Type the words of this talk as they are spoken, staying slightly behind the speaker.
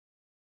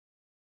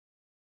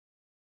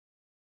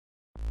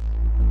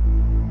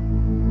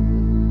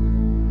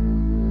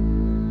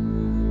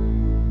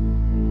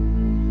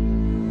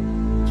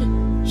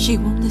She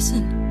won't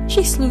listen.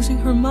 She's losing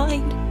her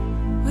mind.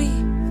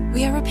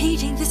 We are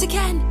repeating this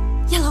again.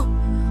 Yellow,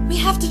 we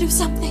have to do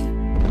something.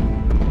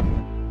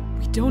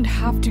 We don't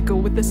have to go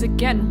with this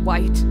again,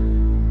 White.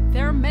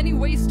 There are many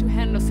ways to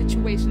handle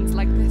situations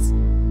like this.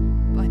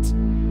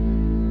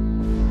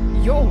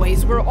 But your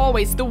ways were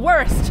always the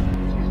worst.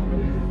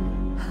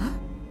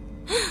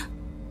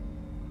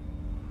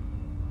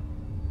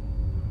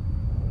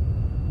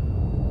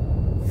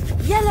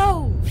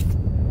 Yellow!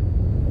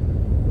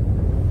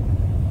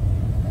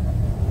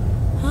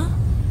 Huh?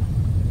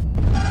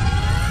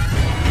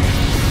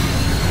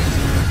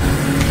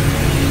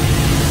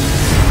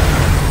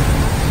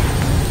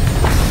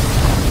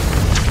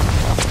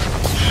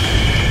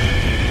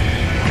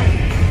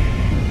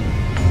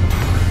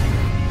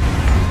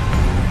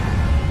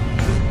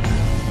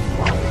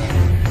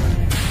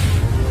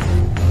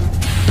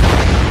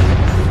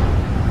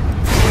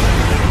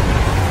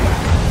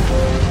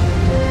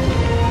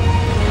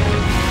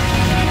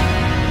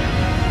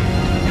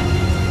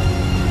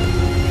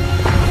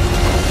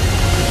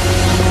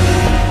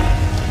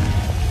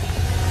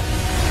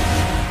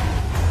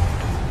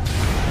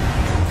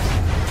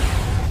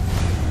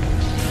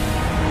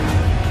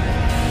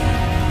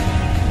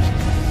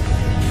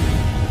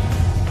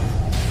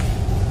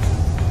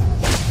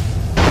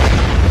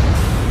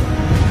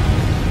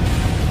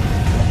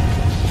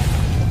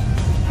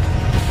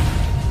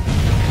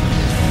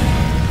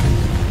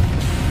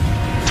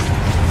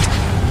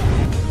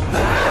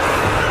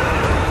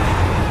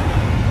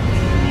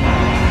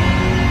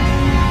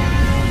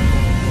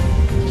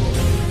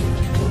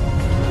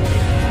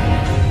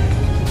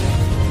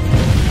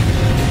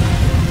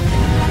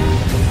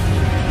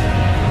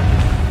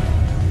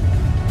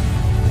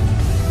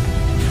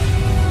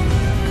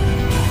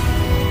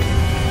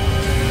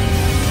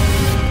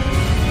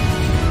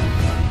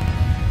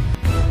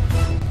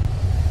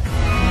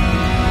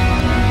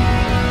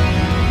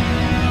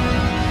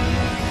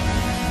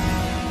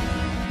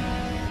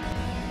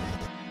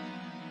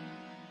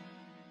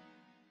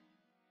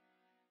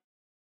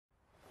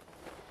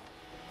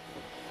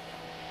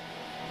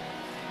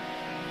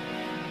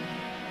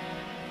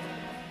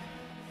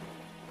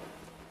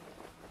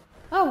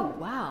 Oh,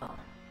 wow.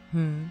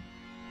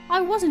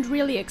 I wasn't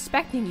really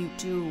expecting you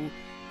to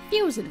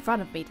fuse in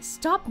front of me to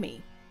stop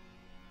me.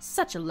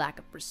 Such a lack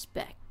of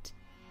respect.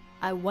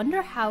 I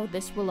wonder how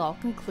this will all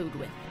conclude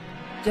with.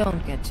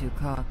 Don't get too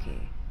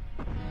cocky.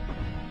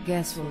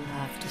 Guess we'll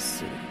have to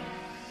see.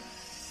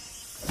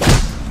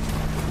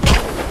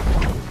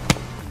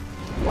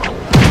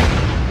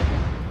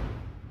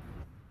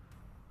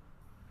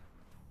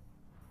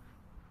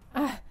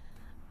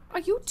 Are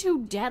you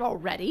two dead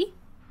already?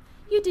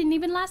 You didn't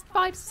even last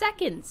 5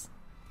 seconds.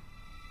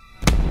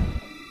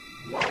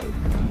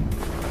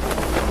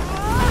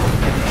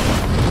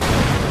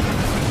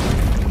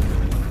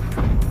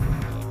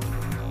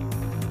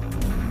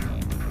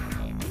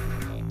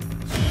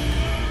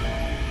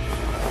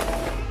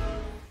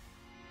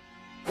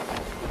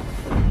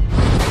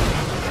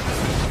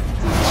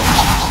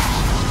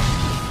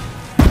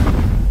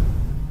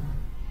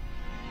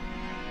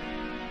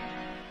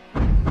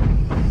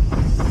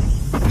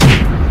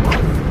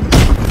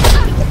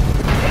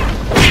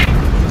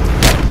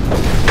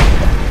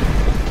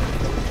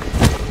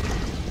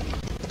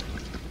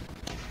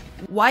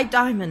 White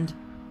Diamond,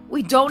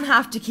 we don't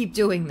have to keep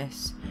doing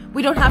this.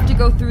 We don't have to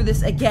go through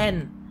this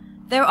again.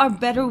 There are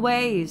better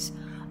ways.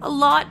 A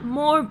lot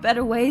more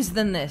better ways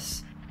than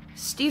this.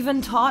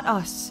 Stephen taught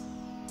us.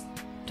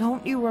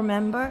 Don't you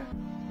remember?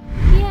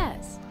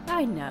 Yes,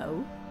 I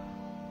know.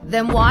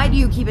 Then why do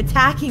you keep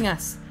attacking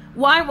us?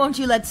 Why won't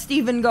you let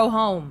Stephen go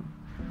home?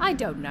 I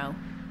don't know.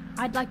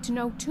 I'd like to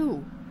know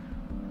too.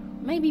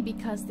 Maybe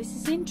because this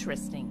is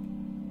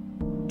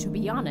interesting. To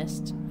be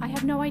honest, I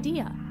have no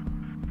idea.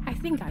 I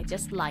think I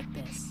just like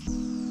this.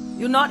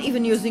 You're not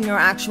even using your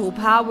actual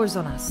powers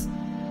on us.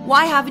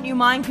 Why haven't you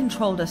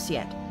mind-controlled us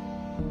yet?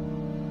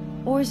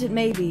 Or is it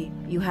maybe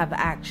you have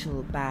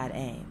actual bad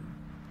aim?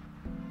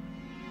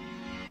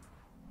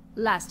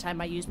 Last time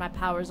I used my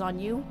powers on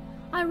you,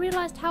 I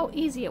realized how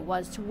easy it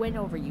was to win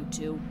over you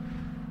two.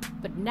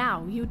 But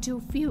now you two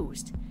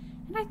fused,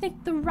 and I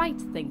think the right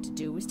thing to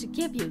do is to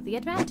give you the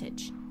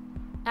advantage.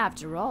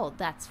 After all,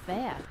 that's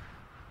fair.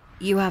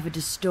 You have a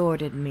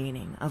distorted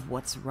meaning of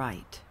what's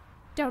right.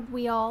 Don't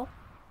we all?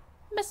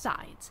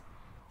 Besides,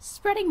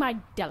 spreading my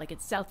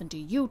delicate self into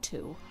you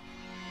two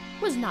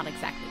was not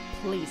exactly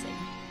pleasing.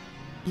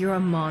 You're a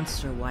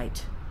monster,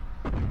 White.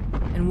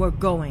 And we're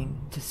going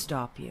to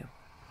stop you.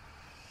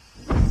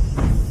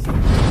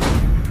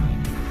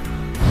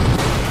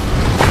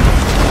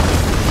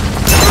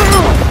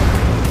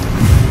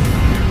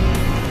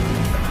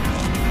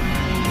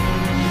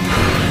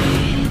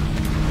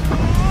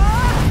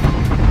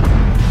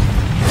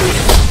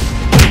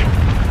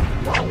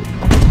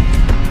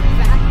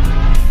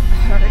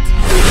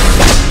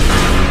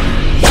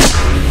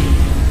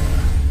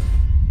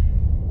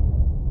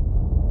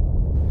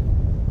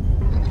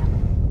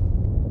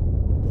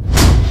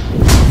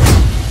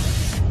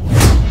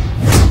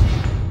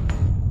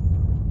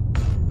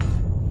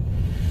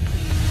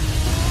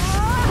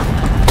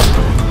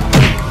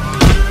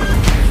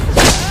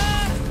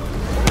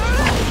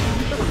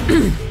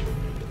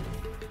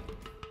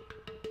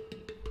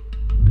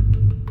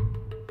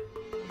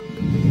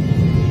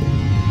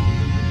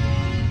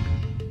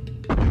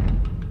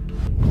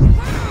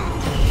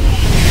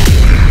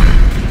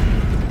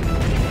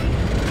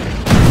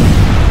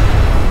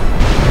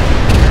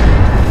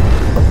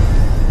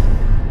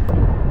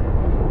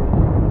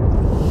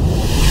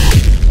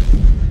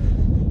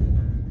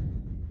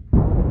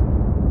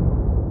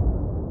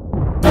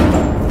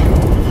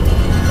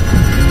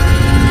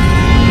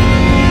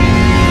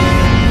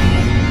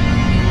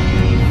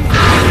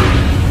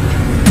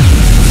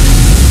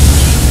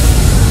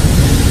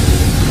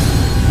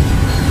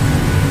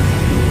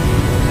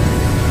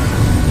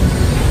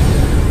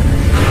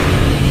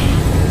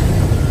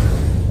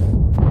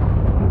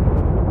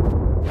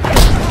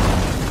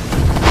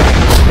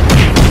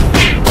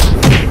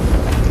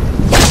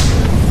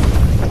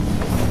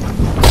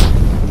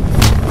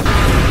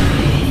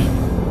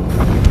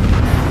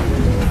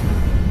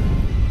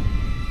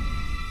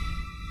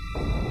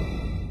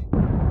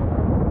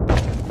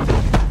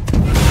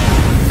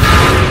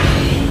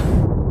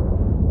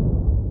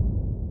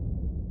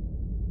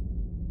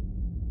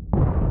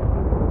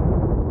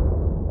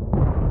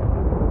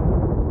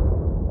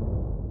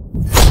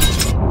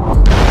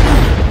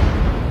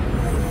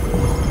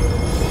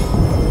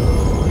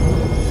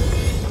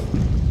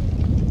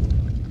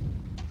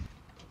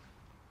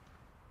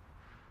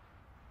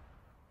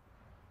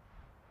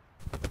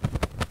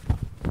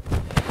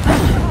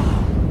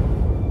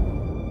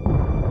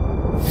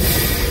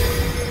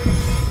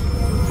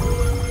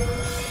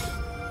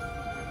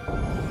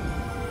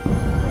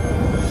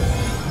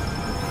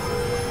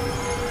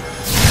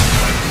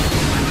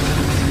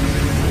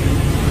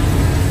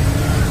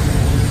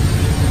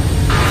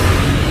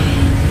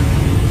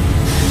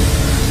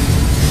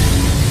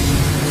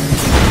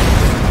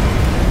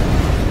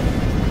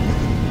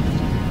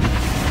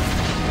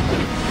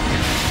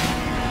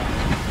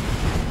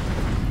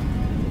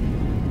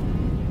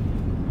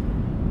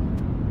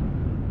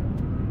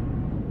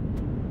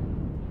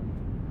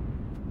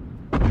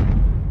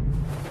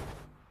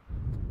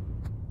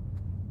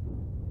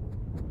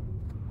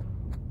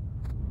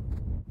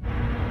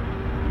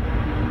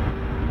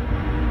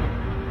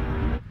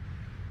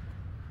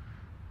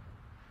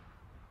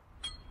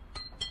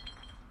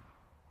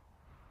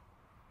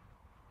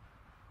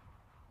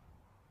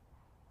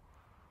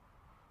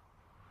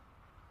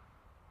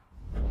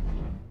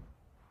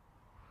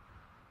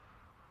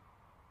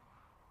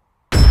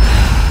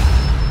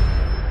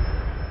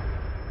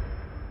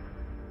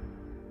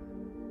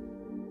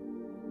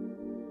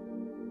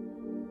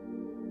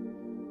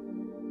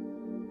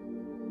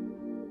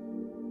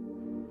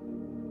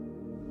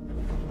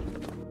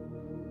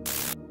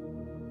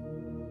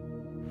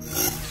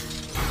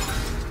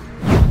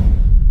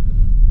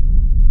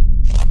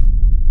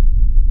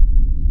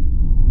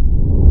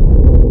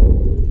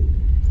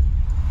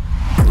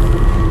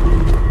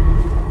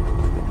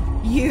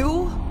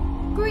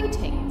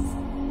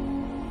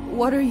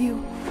 What are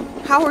you?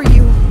 How are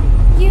you?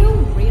 You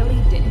really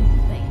didn't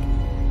think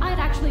I'd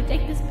actually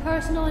take this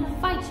personal and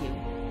fight you,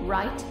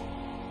 right?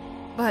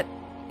 But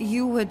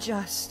you were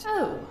just...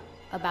 Oh,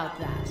 about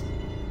that.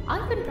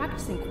 I've been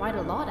practicing quite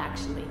a lot,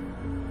 actually.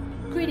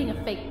 Creating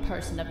a fake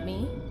person of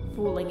me,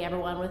 fooling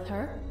everyone with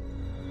her.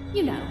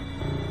 You know,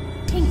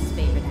 Pink's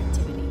favorite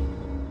activity.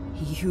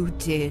 You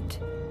did...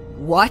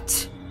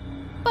 what?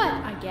 But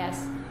I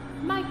guess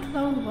my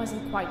clone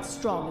wasn't quite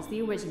strong as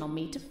the original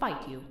me to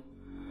fight you.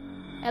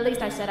 At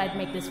least I said I'd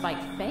make this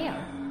fight fair.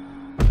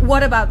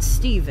 What about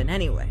Steven,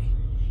 anyway?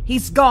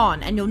 He's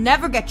gone, and you'll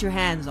never get your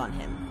hands on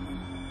him.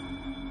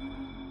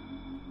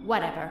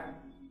 Whatever.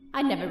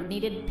 I never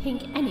needed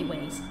Pink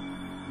anyways.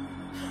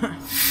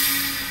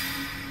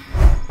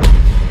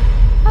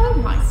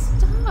 Oh my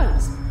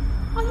stars!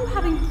 Are you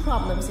having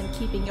problems in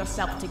keeping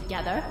yourself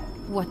together?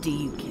 What do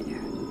you care?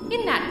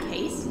 In that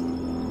case,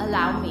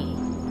 allow me.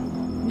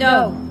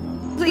 No,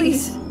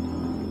 please.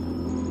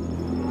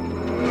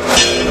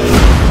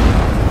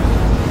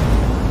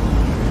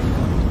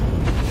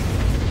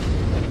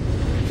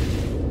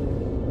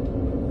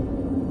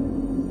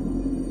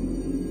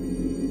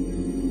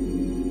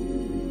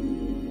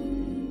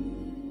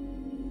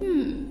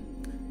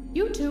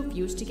 You two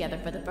fused together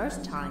for the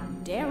first time,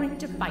 daring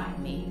to fight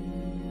me.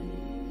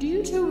 Do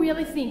you two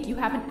really think you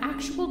have an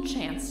actual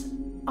chance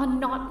on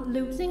not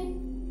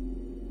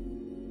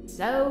losing?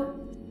 So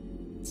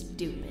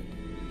stupid.